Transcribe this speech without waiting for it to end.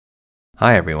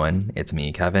Hi everyone, it's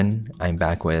me Kevin. I'm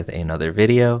back with another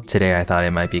video. Today I thought it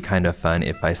might be kind of fun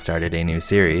if I started a new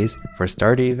series for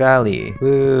Stardew Valley.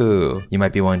 Woo! You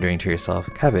might be wondering to yourself,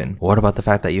 Kevin, what about the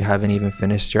fact that you haven't even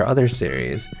finished your other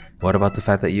series? What about the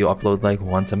fact that you upload like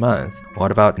once a month?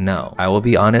 What about no? I will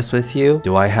be honest with you,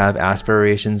 do I have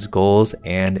aspirations, goals,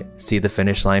 and see the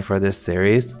finish line for this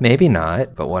series? Maybe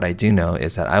not, but what I do know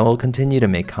is that I will continue to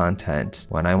make content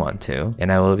when I want to,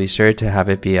 and I will be sure to have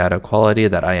it be at a quality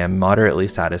that I am moderately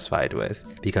satisfied with,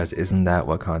 because isn't that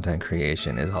what content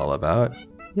creation is all about?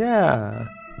 Yeah.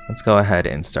 Let's go ahead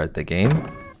and start the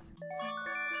game.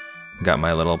 Got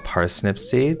my little parsnip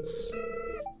seeds.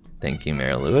 Thank you,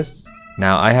 Mary Lewis.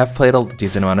 Now, I have played a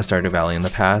decent amount of Stardew Valley in the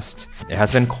past. It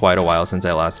has been quite a while since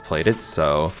I last played it,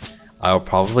 so I'll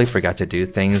probably forget to do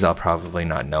things, I'll probably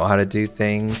not know how to do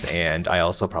things, and I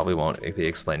also probably won't be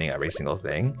explaining every single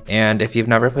thing. And if you've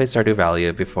never played Stardew Valley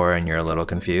before and you're a little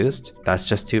confused, that's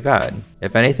just too bad.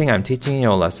 If anything, I'm teaching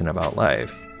you a lesson about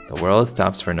life. The world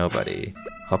stops for nobody.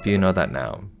 Hope you know that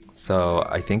now. So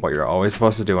I think what you're always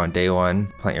supposed to do on day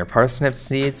one, plant your parsnip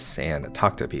seeds and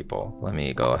talk to people. Let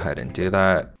me go ahead and do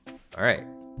that. Alright,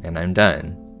 and I'm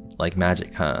done. Like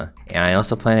magic, huh? And I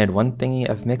also planted one thingy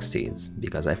of mixed seeds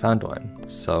because I found one.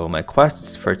 So my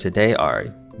quests for today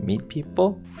are meet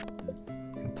people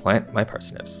and plant my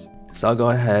parsnips. So I'll go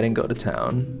ahead and go to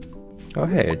town. Oh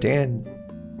hey,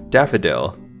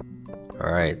 daffodil.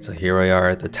 Alright, so here we are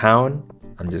at the town.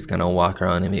 I'm just gonna walk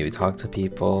around and maybe talk to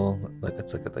people.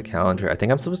 Let's look at the calendar. I think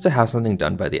I'm supposed to have something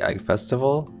done by the Egg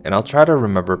Festival. And I'll try to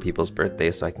remember people's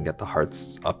birthdays so I can get the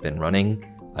hearts up and running.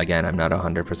 Again, I'm not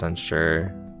 100%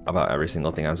 sure about every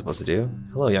single thing I'm supposed to do.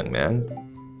 Hello, young man.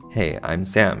 Hey, I'm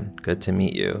Sam. Good to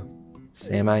meet you.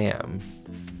 Sam I am.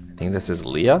 I think this is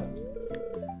Leah?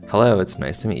 Hello, it's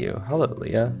nice to meet you. Hello,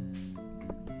 Leah.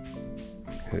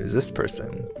 Who's this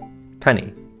person?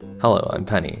 Penny. Hello, I'm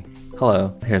Penny.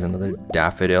 Hello. Here's another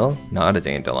daffodil, not a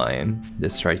dandelion.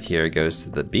 This right here goes to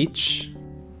the beach.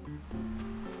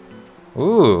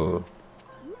 Ooh.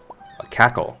 A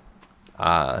cackle.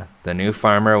 The new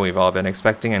farmer we've all been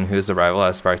expecting and whose arrival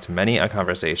has sparked many a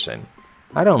conversation.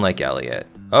 I don't like Elliot.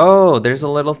 Oh, there's a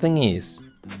little thingies.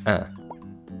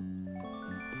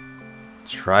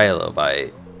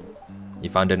 Trilobite. You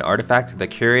found an artifact. The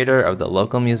curator of the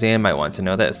local museum might want to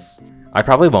know this. I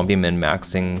probably won't be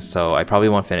min-maxing, so I probably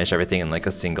won't finish everything in like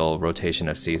a single rotation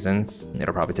of seasons.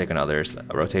 It'll probably take another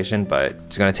rotation, but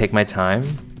just gonna take my time,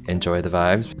 enjoy the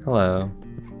vibes. Hello.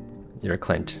 You're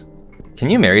Clint. Can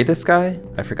you marry this guy?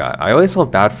 I forgot. I always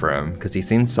felt bad for him because he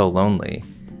seemed so lonely.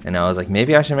 And I was like,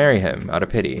 maybe I should marry him out of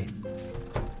pity.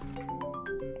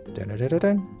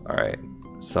 Alright,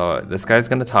 so this guy's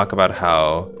gonna talk about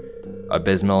how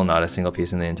abysmal, not a single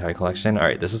piece in the entire collection.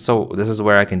 Alright, this is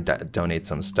where I can donate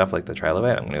some stuff like the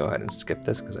trilobite. I'm gonna go ahead and skip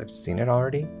this because I've seen it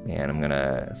already. And I'm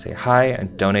gonna say hi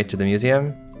and donate to the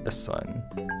museum. This one.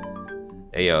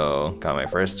 Ayo, got my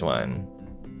first one.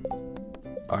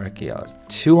 Archaeology.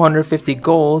 250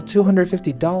 gold,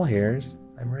 250 doll hairs.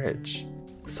 I'm rich.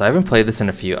 So I haven't played this in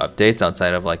a few updates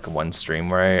outside of like one stream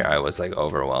where I was like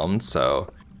overwhelmed. So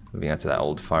moving on to that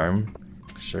old farm.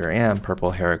 Sure am.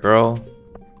 Purple hair girl.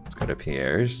 Let's go to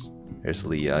Pierre's. There's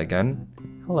Leah again.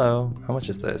 Hello. How much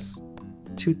is this?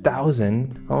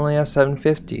 2,000. Only have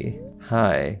 750.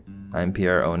 Hi. I'm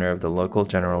Pierre, owner of the local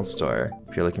general store.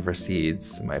 If you're looking for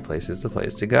seeds, my place is the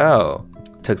place to go.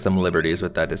 Took some liberties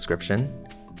with that description.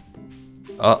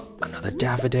 Oh, another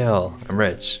daffodil. I'm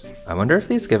rich. I wonder if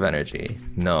these give energy.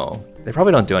 No, they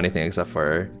probably don't do anything except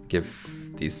for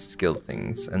give these skill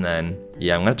things. And then,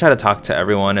 yeah, I'm gonna try to talk to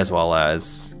everyone as well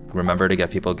as remember to get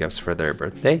people gifts for their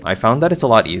birthday. I found that it's a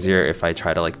lot easier if I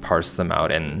try to like parse them out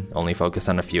and only focus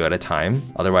on a few at a time.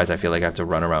 Otherwise, I feel like I have to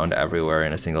run around everywhere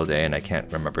in a single day and I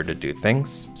can't remember to do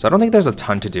things. So I don't think there's a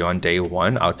ton to do on day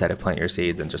one outside of plant your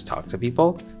seeds and just talk to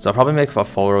people. So I'll probably make a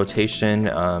full rotation,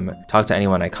 talk to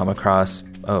anyone I come across.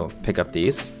 Oh, pick up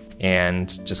these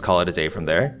and just call it a day from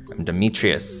there. I'm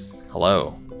Demetrius.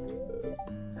 Hello.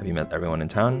 Have you met everyone in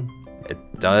town?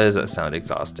 It does sound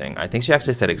exhausting. I think she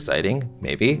actually said exciting,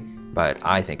 maybe, but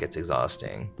I think it's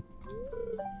exhausting.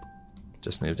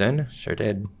 Just moved in? Sure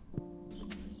did.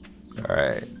 All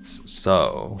right,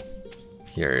 so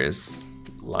here's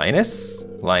Linus?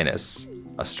 Linus,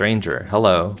 a stranger.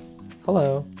 Hello.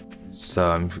 Hello.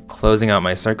 So I'm closing out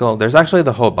my circle. There's actually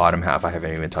the whole bottom half I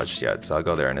haven't even touched yet, so I'll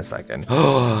go there in a second.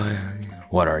 Oh,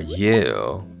 what are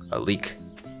you? A leek.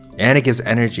 And it gives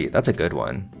energy. That's a good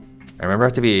one. I remember I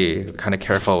have to be kind of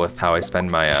careful with how I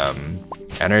spend my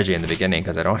energy in the beginning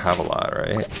because I don't have a lot,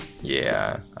 right?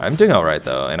 Yeah, I'm doing all right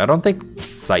though. And I don't think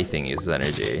scything uses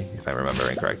energy, if I'm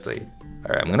remembering correctly.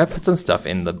 Alright, I'm gonna put some stuff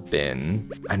in the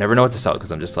bin. I never know what to sell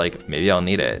because I'm just like, maybe I'll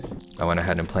need it. I went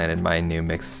ahead and planted my new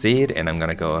mixed seed, and I'm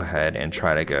gonna go ahead and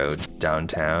try to go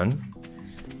downtown.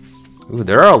 Ooh,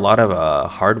 there are a lot of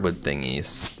hardwood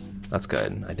thingies. That's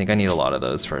good. I think I need a lot of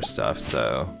those for stuff,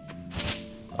 so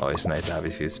always nice to have a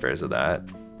few spares of that.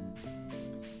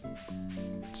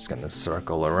 Just gonna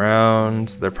circle around.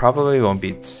 There probably won't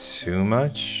be too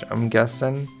much, I'm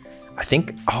guessing. I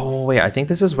think, oh wait, I think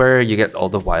this is where you get all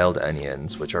the wild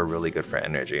onions, which are really good for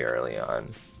energy early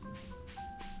on.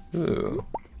 Ooh,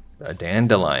 a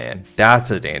dandelion.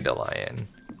 That's a dandelion,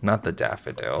 not the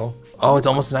daffodil. Oh, it's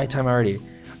almost nighttime already.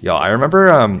 Yo, I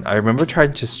remember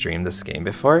trying to stream this game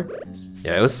before.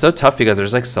 Yeah, it was so tough because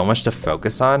there's like so much to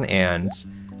focus on, and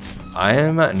I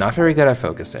am not very good at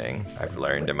focusing. I've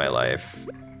learned in my life.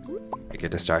 I get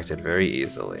distracted very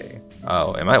easily.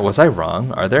 Oh, was I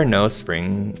wrong? Are there no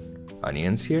spring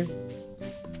onions here?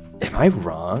 Am I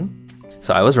wrong?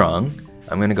 So I was wrong.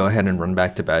 I'm gonna go ahead and run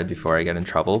back to bed before I get in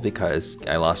trouble because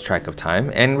I lost track of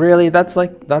time. And really, that's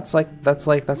like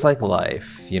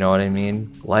life. You know what I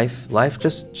mean? Life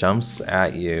just jumps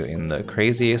at you in the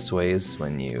craziest ways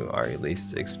when you are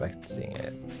least expecting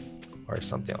it, or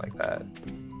something like that.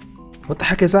 What the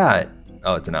heck is that?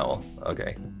 Oh, it's an owl.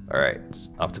 Okay. All right.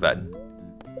 Off to bed.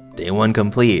 Day 1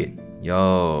 complete.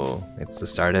 Yo, it's the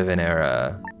start of an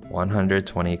era.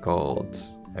 120 gold.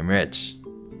 I'm rich.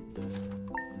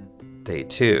 Day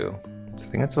 2. So I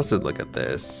think I'm supposed to look at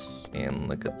this and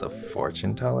look at the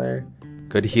fortune teller.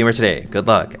 Good humor today. Good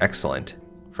luck. Excellent.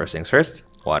 First things first,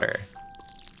 water.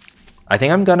 I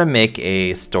think I'm gonna make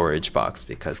a storage box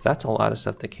because that's a lot of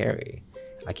stuff to carry.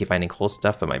 I keep finding cool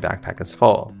stuff, but my backpack is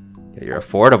full. Yeah, you're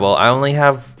affordable. I only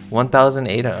have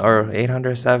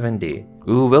 1,870.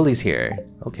 Ooh, Willie's here.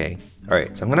 Okay. All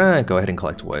right, so I'm gonna go ahead and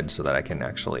collect wood so that I can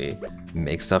actually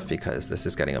make stuff because this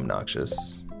is getting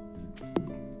obnoxious.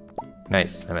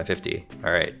 Nice, I'm at 50.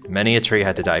 All right, many a tree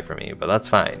had to die for me, but that's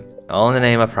fine. All in the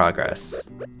name of progress.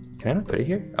 Can I not put it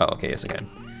here? Oh, okay, yes I can.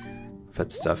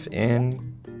 Put stuff in.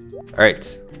 All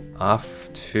right, off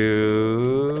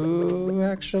to,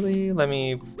 actually, let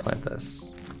me plant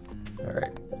this. All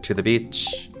right, to the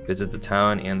beach, visit the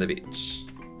town and the beach.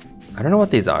 I don't know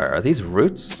what these are. Are these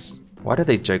roots? Why do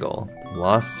they jiggle?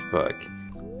 Lost book.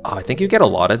 Oh, I think you get a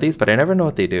lot of these, but I never know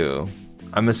what they do.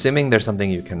 I'm assuming there's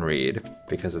something you can read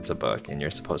because it's a book and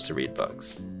you're supposed to read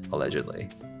books, allegedly.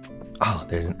 Oh,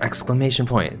 there's an exclamation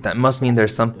point. That must mean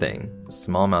there's something.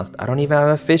 Smallmouth. I don't even have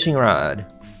a fishing rod.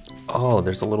 Oh,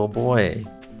 there's a little boy.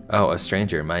 Oh, a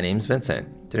stranger. My name's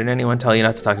Vincent. Didn't anyone tell you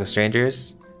not to talk to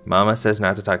strangers? Mama says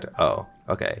not to talk to... Oh,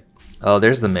 okay. Oh,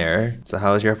 there's the mayor. So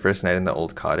how was your first night in the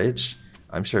old cottage?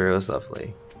 I'm sure it was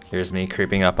lovely. Here's me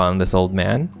creeping up on this old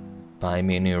man. Buy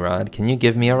me a new rod. Can you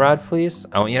give me a rod, please?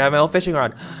 I want you to have my old fishing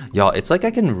rod. Y'all, it's like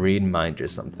I can read minds or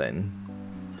something.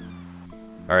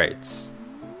 All right.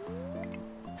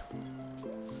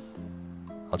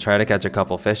 I'll try to catch a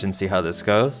couple fish and see how this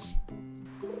goes.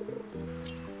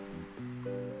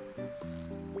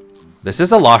 This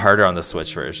is a lot harder on the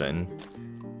Switch version.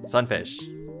 Sunfish.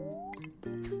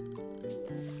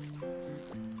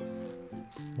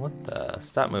 What the?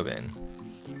 Stop moving.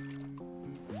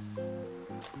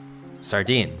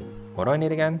 Sardine. What do I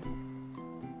need again?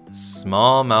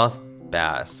 Smallmouth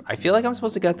bass. I feel like I'm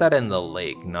supposed to get that in the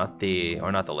lake, not the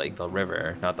lake, the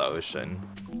river, not the ocean.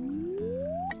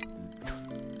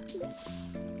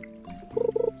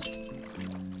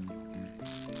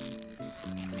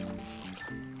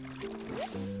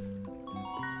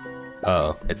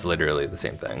 Oh, it's literally the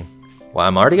same thing. Well,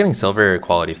 I'm already getting silver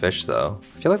quality fish though.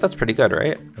 I feel like that's pretty good,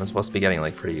 right? I'm supposed to be getting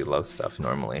like pretty low stuff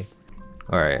normally.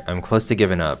 All right, I'm close to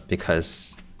giving up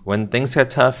because when things get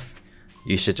tough,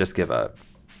 you should just give up.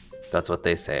 That's what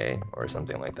they say, or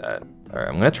something like that. All right,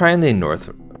 I'm gonna try in the North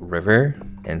River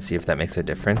and see if that makes a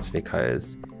difference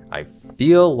because I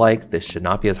feel like this should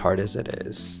not be as hard as it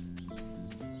is.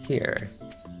 Here.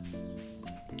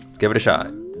 Let's give it a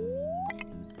shot.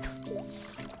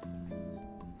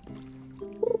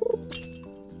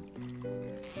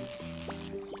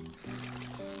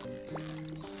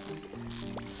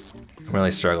 I'm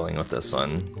really struggling with this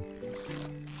one.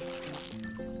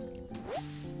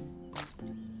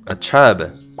 A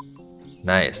chub.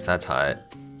 Nice, that's hot.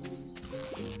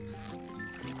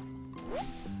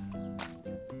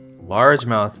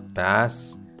 Largemouth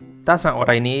bass. That's not what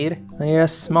I need. I need a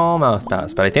smallmouth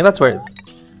bass, but I think that's where,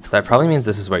 that probably means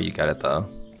this is where you get it though.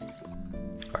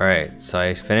 All right, so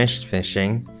I finished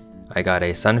fishing. I got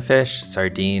a sunfish,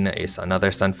 sardine,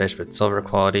 another sunfish with silver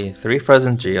quality, 3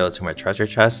 frozen geodes from my treasure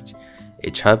chest, a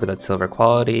chub that's silver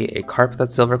quality, a carp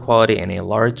that's silver quality, and a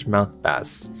largemouth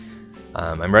bass.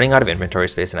 I'm running out of inventory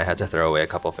space and I had to throw away a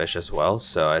couple fish as well,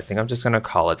 so I think I'm just gonna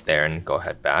call it there and go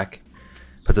head back.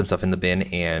 Put some stuff in the bin,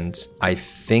 and I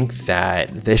think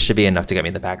that this should be enough to get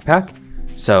me the backpack.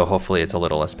 So hopefully it's a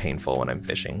little less painful when I'm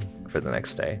fishing for the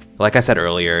next day. Like I said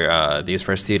earlier, these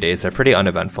first few days, they're pretty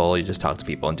uneventful. You just talk to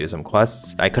people and do some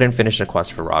quests. I couldn't finish a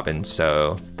quest for Robin,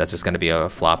 so that's just gonna be a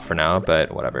flop for now,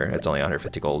 but whatever. It's only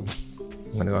 150 gold.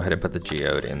 I'm gonna go ahead and put the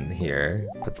geode in here.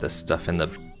 Put this stuff in the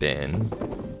bin.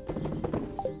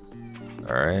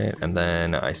 All right, and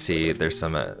then I see there's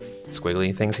some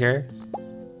squiggly things here.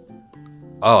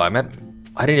 Oh, I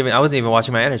wasn't even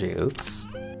watching my energy. Oops.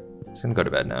 Just gonna go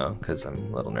to bed now because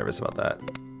I'm a little nervous about that.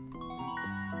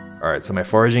 All right, so my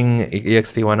foraging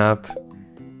EXP went up.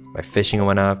 My fishing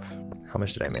went up. How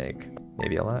much did I make?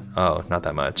 Maybe a lot? Oh, not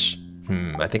that much.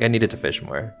 I think I needed to fish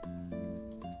more.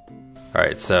 All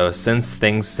right, so since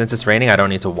it's raining, I don't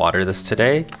need to water this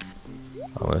today.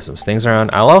 I'll move some things around.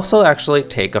 I'll also actually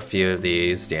take a few of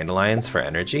these dandelions for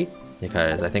energy,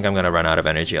 because I think I'm gonna run out of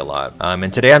energy a lot.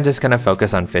 And today I'm just gonna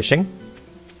focus on fishing.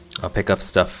 I'll pick up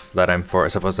stuff that I'm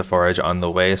supposed to forage on the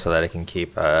way so that I can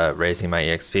keep raising my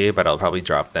EXP, but I'll probably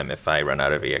drop them if I run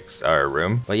out of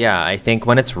room. But yeah, I think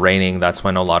when it's raining, that's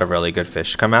when a lot of really good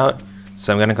fish come out.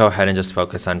 So I'm gonna go ahead and just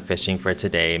focus on fishing for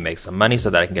today, make some money so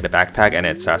that I can get a backpack and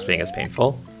it stops being as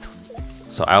painful.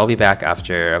 So I will be back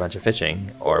after a bunch of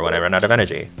fishing, or when I run out of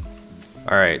energy.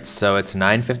 Alright, so it's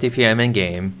 9:50 p.m. in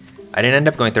game. I didn't end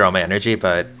up going through all my energy,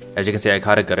 but as you can see, I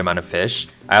caught a good amount of fish.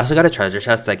 I also got a treasure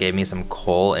chest that gave me some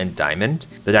coal and diamond.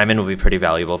 The diamond will be pretty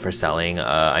valuable for selling.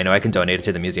 I know I can donate it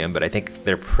to the museum, but I think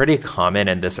they're pretty common,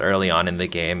 and this early on in the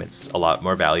game, it's a lot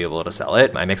more valuable to sell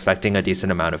it. I'm expecting a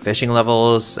decent amount of fishing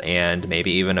levels and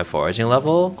maybe even a foraging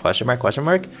level, question mark, question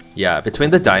mark. Yeah,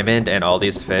 between the diamond and all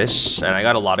these fish, and I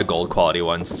got a lot of gold quality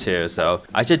ones too, so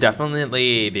I should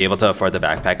definitely be able to afford the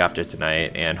backpack after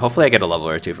tonight, and hopefully I get a level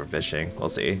or two from fishing. We'll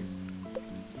see.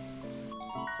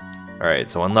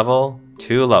 Alright, so 1 level,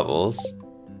 2 levels.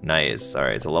 Nice.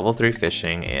 Alright, so level 3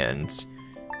 fishing and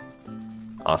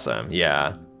awesome.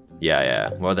 Yeah.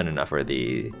 More than enough for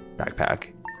the backpack.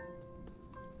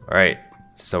 Alright,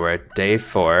 so we're at day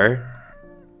 4.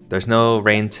 There's no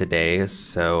rain today,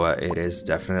 so it is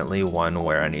definitely one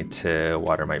where I need to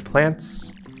water my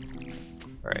plants.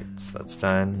 Alright, so that's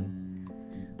done.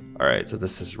 Alright, so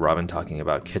this is Robin talking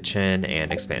about kitchen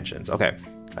and expansions. Okay.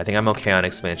 I think I'm okay on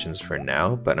expansions for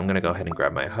now, but I'm gonna go ahead and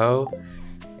grab my hoe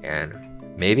and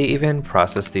maybe even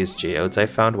process these geodes I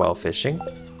found while fishing.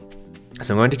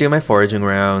 So I'm going to do my foraging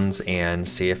rounds and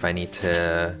see if I need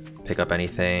to pick up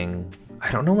anything. I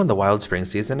don't know when the wild spring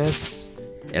season is,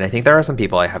 and I think there are some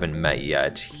people I haven't met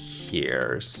yet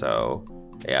here, so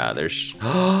yeah, there's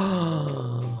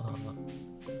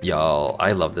y'all,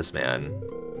 I love this man.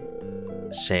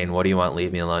 Shane, what do you want?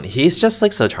 Leave me alone. He's just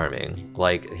like so charming.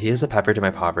 Like, he is the pepper to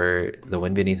my popper, the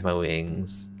wind beneath my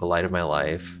wings, the light of my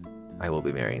life. I will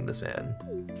be marrying this man.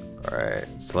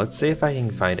 Alright, so let's see if I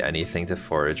can find anything to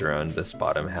forage around this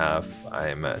bottom half.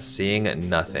 I'm seeing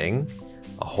nothing.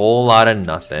 A whole lot of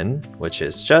nothing, which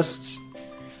is just,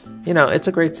 you know, it's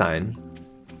a great sign.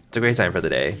 It's a great sign for the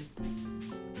day.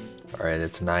 Alright,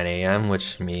 it's 9 a.m.,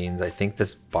 which means I think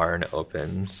this barn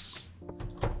opens.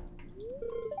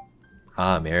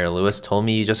 Ah, Mary Lewis told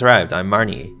me you just arrived. I'm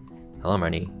Marnie. Hello,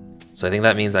 Marnie. So I think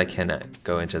that means I can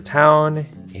go into town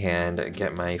and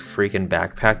get my freaking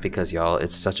backpack because y'all,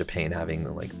 it's such a pain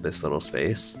having like this little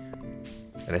space.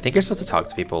 And I think you're supposed to talk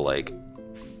to people like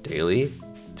daily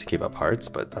to keep up hearts,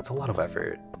 but that's a lot of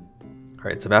effort. All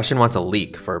right, Sebastian wants a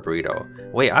leek for a burrito.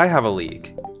 Wait, I have a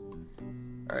leek.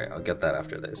 All right, I'll get that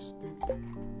after this.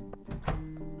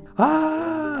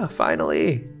 Ah,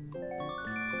 finally.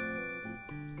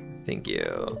 Thank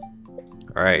you.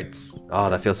 All right. Oh,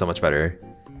 that feels so much better.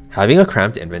 Having a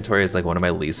cramped inventory is like one of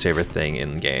my least favorite thing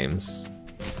in games.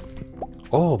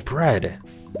 Oh, bread.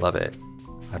 Love it.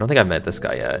 I don't think I've met this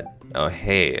guy yet. Oh,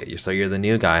 hey, so you're the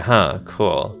new guy, huh?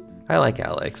 Cool. I like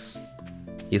Alex.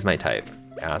 He's my type.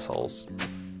 Assholes.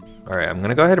 All right, I'm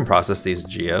gonna go ahead and process these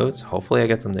geodes. Hopefully I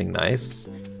get something nice.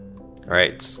 All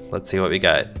right, let's see what we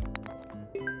got.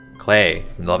 Clay,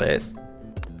 love it.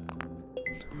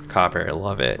 Copper,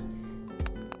 love it.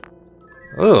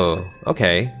 Oh,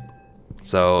 okay.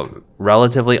 So,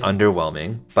 relatively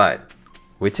underwhelming, but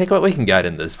we take what we can get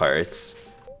in this parts.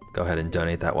 Go ahead and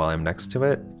donate that while I'm next to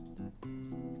it.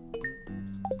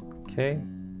 Okay.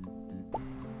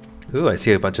 Ooh, I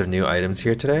see a bunch of new items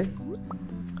here today.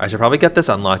 I should probably get this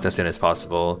unlocked as soon as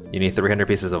possible. You need 300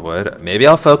 pieces of wood. Maybe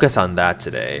I'll focus on that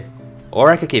today.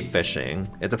 Or I could keep fishing.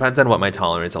 It depends on what my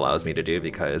tolerance allows me to do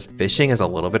because fishing is a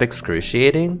little bit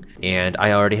excruciating and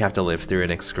I already have to live through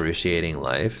an excruciating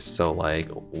life. So like,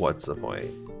 what's the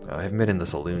point? Oh, I haven't been in the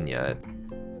saloon yet.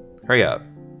 Hurry up.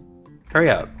 Hurry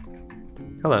up.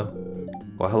 Hello.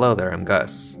 Well, hello there, I'm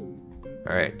Gus.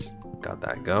 All right, got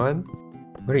that going.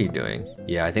 What are you doing?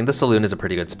 Yeah, I think the saloon is a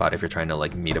pretty good spot if you're trying to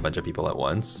like meet a bunch of people at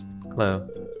once. Hello.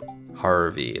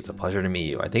 Harvey, it's a pleasure to meet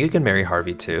you. I think you can marry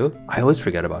Harvey too. I always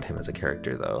forget about him as a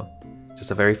character though. Just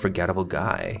a very forgettable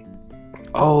guy.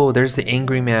 Oh, there's the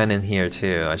angry man in here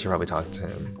too. I should probably talk to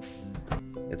him.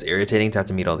 It's irritating to have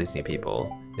to meet all these new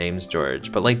people. Name's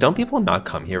George, but like, don't people not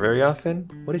come here very often?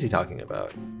 What is he talking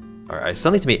about? All right, I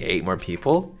still need to meet 8 more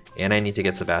people and I need to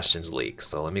get Sebastian's leak.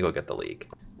 So let me go get the leak.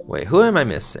 Wait, who am I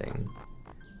missing?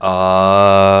 Oh,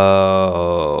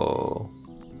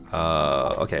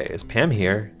 okay, is Pam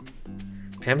here?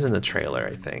 Pam's in the trailer,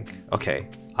 I think. Okay,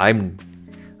 I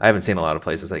haven't seen a lot of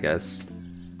places, I guess.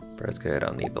 But it's good,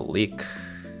 I'll need the leak.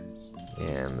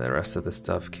 And the rest of the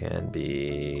stuff can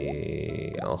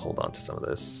be... I'll hold on to some of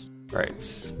this.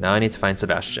 Alright, now I need to find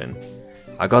Sebastian.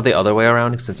 I'll go the other way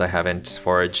around since I haven't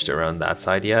foraged around that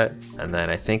side yet. And then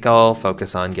I think I'll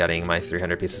focus on getting my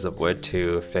 300 pieces of wood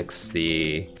to fix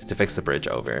the bridge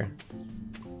over.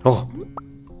 Oh!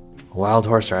 Wild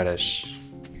horseradish.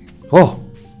 Oh!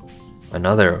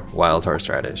 Another wild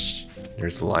horseradish.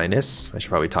 There's Linus. I should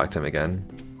probably talk to him again.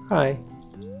 Hi.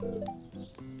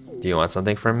 Do you want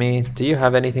something from me? Do you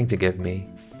have anything to give me?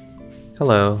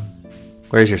 Hello.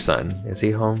 Where's your son? Is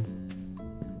he home?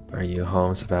 Are you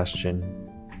home, Sebastian?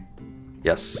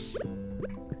 Yes.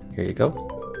 Here you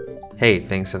go. Hey,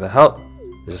 thanks for the help.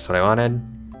 Is this what I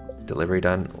wanted? Delivery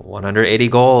done. 180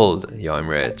 gold. Yo, I'm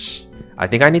rich. I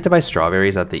think I need to buy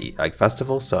strawberries at the Egg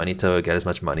Festival, so I need to get as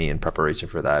much money in preparation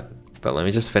for that. But let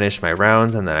me just finish my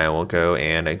rounds and then I will go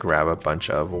and grab a bunch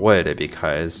of wood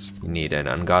because you need an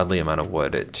ungodly amount of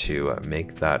wood to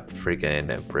make that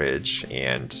freaking bridge.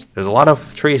 And there's a lot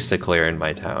of trees to clear in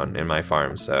my town, in my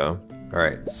farm, so. All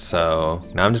right, so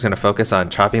now I'm just gonna focus on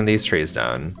chopping these trees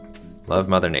down. Love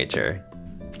Mother Nature.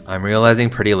 I'm realizing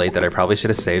pretty late that I probably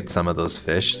should have saved some of those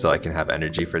fish so I can have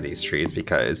energy for these trees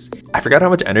because I forgot how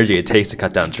much energy it takes to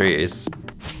cut down trees.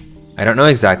 I don't know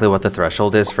exactly what the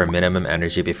threshold is for minimum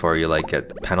energy before you like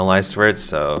get penalized for it,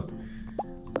 so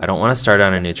I don't want to start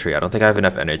on a new tree. I don't think I have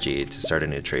enough energy to start a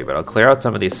new tree, but I'll clear out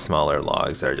some of these smaller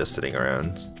logs that are just sitting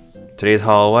around. Today's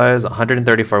haul was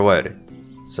 134 wood,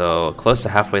 so close to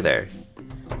halfway there.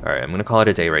 Alright, I'm gonna call it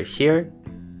a day right here.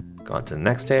 Go on to the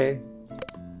next day.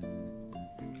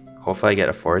 Hopefully I get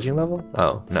a foraging level?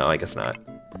 Oh, no, I guess not.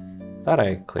 Thought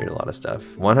I cleared a lot of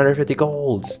stuff. 150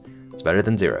 gold! It's better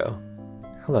than 0.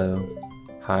 Hello.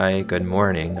 Hi, good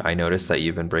morning. I noticed that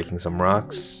you've been breaking some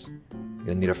rocks. You're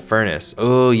gonna need a furnace.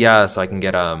 Oh yeah, so I can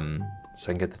get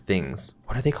the things.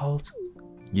 What are they called?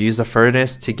 You use a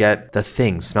furnace to get the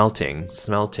thing, smelting.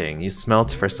 You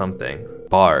smelt for something.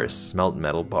 Bars, smelt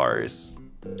metal bars.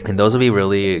 And those will be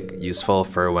really useful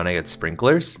for when I get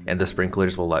sprinklers, and the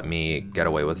sprinklers will let me get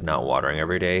away with not watering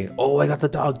every day. Oh, I got the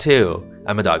dog too.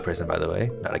 I'm a dog person, by the way,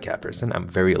 not a cat person. I'm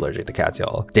very allergic to cats,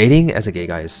 y'all. Dating as a gay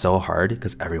guy is so hard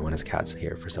because everyone has cats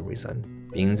here for some reason.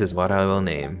 Beans is what I will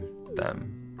name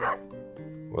them.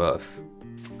 Woof.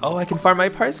 Oh, I can farm my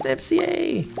parsnips,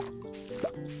 yay!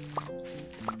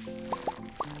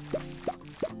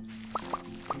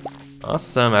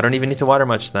 Awesome, I don't even need to water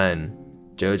much then.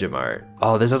 Joja Mart.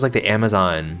 Oh, this is like the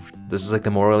Amazon. This is like the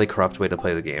morally corrupt way to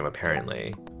play the game,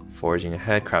 apparently. Foraging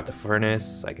ahead, craft a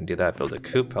furnace. I can do that. Build a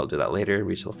coop. I'll do that later.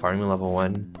 Reach the farming level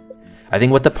 1. I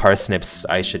think with the parsnips,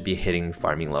 I should be hitting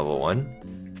farming level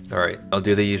 1. Alright, I'll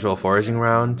do the usual foraging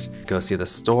round. Go see the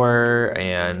store,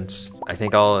 and I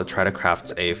think I'll try to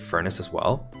craft a furnace as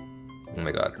well. Oh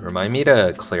my god, remind me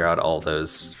to clear out all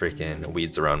those freaking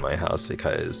weeds around my house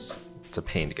because it's a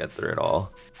pain to get through it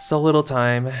all. So little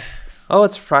time. Oh,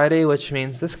 it's Friday, which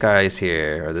means this guy's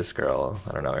here, or this girl.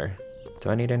 I don't know her. Do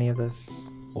I need any of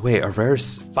this? Oh, wait,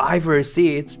 5 rare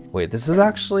seeds? Wait, this is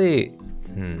actually...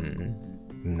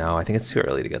 No, I think it's too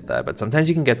early to get that, but sometimes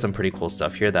you can get some pretty cool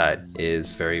stuff here that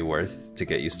is very worth to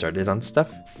get you started on stuff.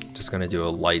 Just gonna do a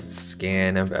light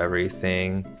scan of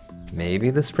everything. Maybe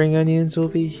the spring onions will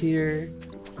be here.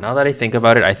 Now that I think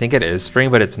about it, I think it is spring,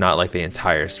 but it's not like the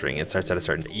entire spring. It starts at a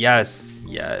certain... Yes,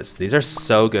 yes. These are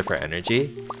so good for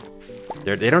energy.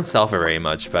 They don't sell for very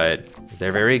much, but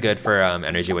they're very good for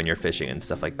energy when you're fishing and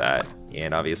stuff like that.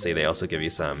 And obviously they also give you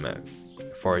some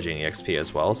foraging XP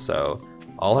as well, so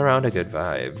all around a good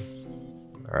vibe.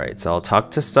 All right, so I'll talk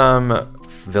to some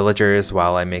villagers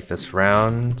while I make this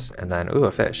round, and then, ooh,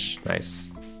 a fish,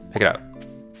 nice. Pick it up.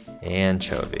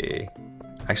 Anchovy.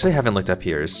 I actually haven't looked up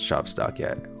here's shop stock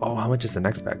yet. Oh, how much is the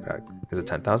next backpack? Is it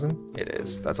 10,000? It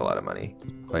is. That's a lot of money.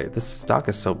 Wait, this stock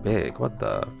is so big. What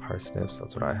the? Parsnips,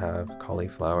 that's what I have.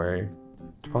 Cauliflower.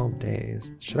 12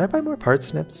 days. Should I buy more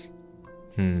parsnips?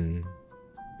 Maybe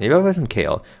I'll buy some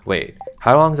kale. Wait,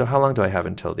 how long do I have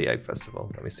until the egg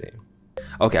festival? Let me see.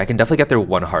 Okay, I can definitely get through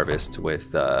one harvest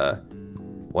with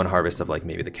one harvest of like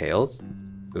maybe the kales.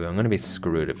 Ooh, I'm gonna be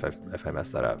screwed if I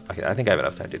mess that up. Okay, I think I have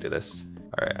enough time to do this.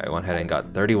 All right, I went ahead and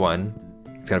got 31.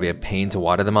 It's gonna be a pain to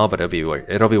water them all, but it'll be worth it.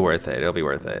 It'll be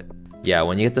worth it. Yeah,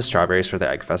 when you get the strawberries for the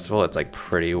egg festival, it's like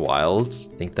pretty wild.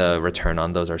 I think the return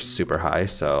on those are super high,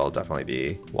 so I'll definitely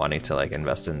be wanting to like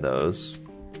invest in those.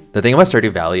 The thing about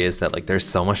Stardew Valley is that like there's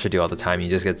so much to do all the time, you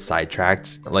just get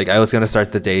sidetracked. Like I was gonna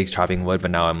start the day chopping wood,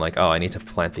 but now I'm like, oh, I need to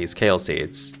plant these kale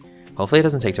seeds. Hopefully it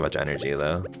doesn't take too much energy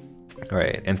though. All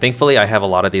right, and thankfully I have a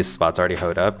lot of these spots already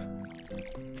hoed up.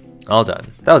 All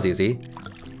done. That was easy.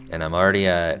 And I'm already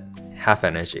at half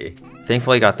energy.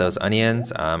 Thankfully got those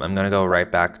onions. I'm gonna go right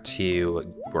back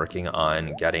to working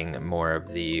on getting more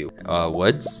of the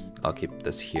woods. I'll keep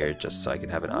this here just so I can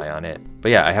have an eye on it. But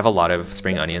yeah, I have a lot of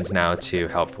spring onions now to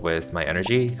help with my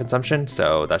energy consumption,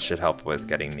 so that should help with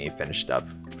getting me finished up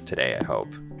today, I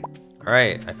hope. All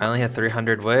right, I finally hit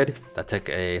 300 wood. That took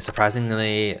a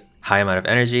surprisingly high amount of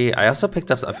energy. I also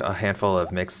picked up a handful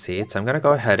of mixed seeds. I'm gonna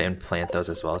go ahead and plant those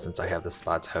as well since I have the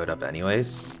spots hoed up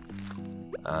anyways.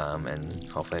 And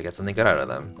hopefully I get something good out of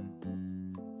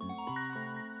them.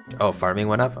 Oh, farming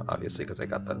went up, obviously, because I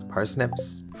got the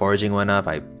parsnips. Foraging went up.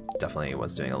 I definitely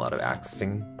was doing a lot of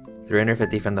axing.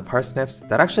 350 from the parsnips.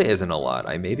 That actually isn't a lot.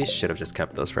 I maybe should have just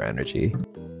kept those for energy.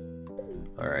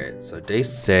 All right, so day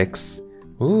 6.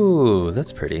 Ooh,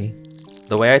 that's pretty.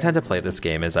 The way I tend to play this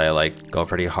game is I like go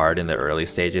pretty hard in the early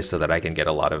stages so that I can get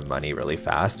a lot of money really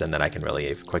fast, and then I can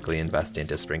really quickly invest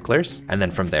into sprinklers. And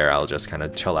then from there, I'll just kind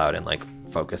of chill out and like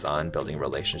focus on building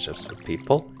relationships with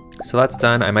people. So that's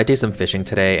done. I might do some fishing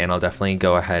today, and I'll definitely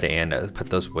go ahead and put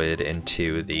those wood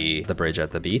into the bridge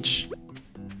at the beach.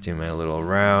 Do my little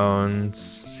rounds,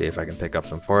 see if I can pick up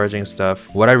some foraging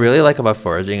stuff. What I really like about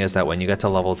foraging is that when you get to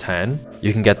level 10,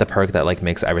 you can get the perk that like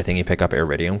makes everything you pick up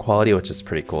iridium quality, which is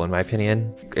pretty cool in my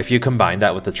opinion. If you combine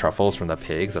that with the truffles from the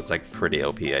pigs, that's like pretty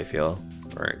OP, I feel.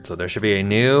 All right, so there should be a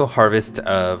new harvest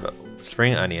of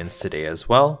spring onions today as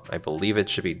well. I believe it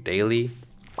should be daily.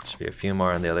 Should be a few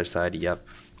more on the other side, yep.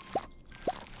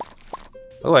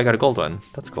 Oh, I got a gold one,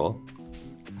 that's cool.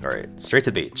 All right, straight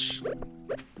to the beach.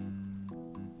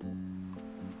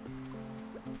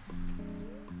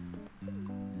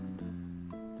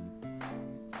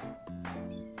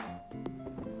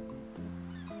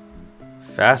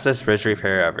 Fastest bridge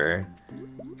repair ever.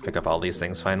 Pick up all these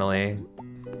things finally.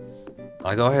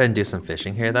 I'll go ahead and do some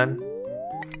fishing here then.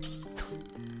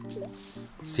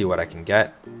 See what I can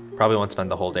get. Probably won't spend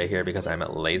the whole day here because I'm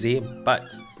lazy,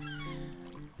 but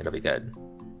it'll be good.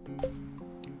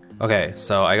 Okay,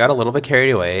 so I got a little bit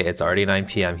carried away. It's already 9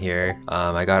 p.m. here.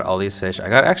 I got all these fish. I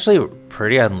got actually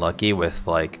pretty unlucky with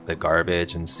like the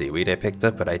garbage and seaweed I picked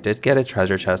up, but I did get a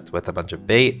treasure chest with a bunch of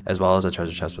bait as well as a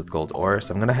treasure chest with gold ore.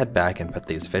 So I'm gonna head back and put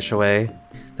these fish away.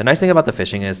 The nice thing about the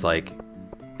fishing is like,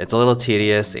 it's a little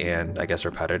tedious and I guess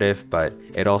repetitive, but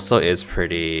it also is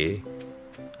pretty,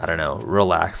 I don't know,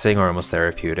 relaxing or almost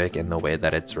therapeutic in the way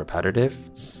that it's repetitive.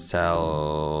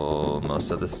 Sell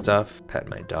most of the stuff. Pet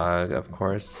my dog, of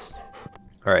course.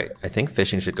 All right, I think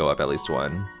fishing should go up at least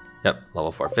 1. Yep,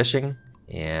 level 4 fishing.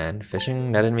 And fishing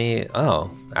netted me,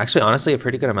 oh, actually honestly a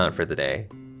pretty good amount for the day.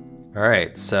 All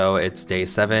right, so it's day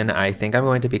 7. I think I'm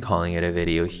going to be calling it a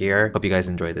video here. Hope you guys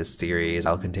enjoyed this series.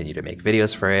 I'll continue to make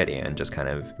videos for it and just kind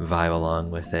of vibe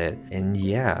along with it. And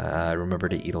yeah, remember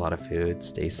to eat a lot of food,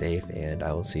 stay safe, and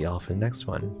I will see y'all for the next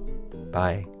one.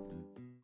 Bye.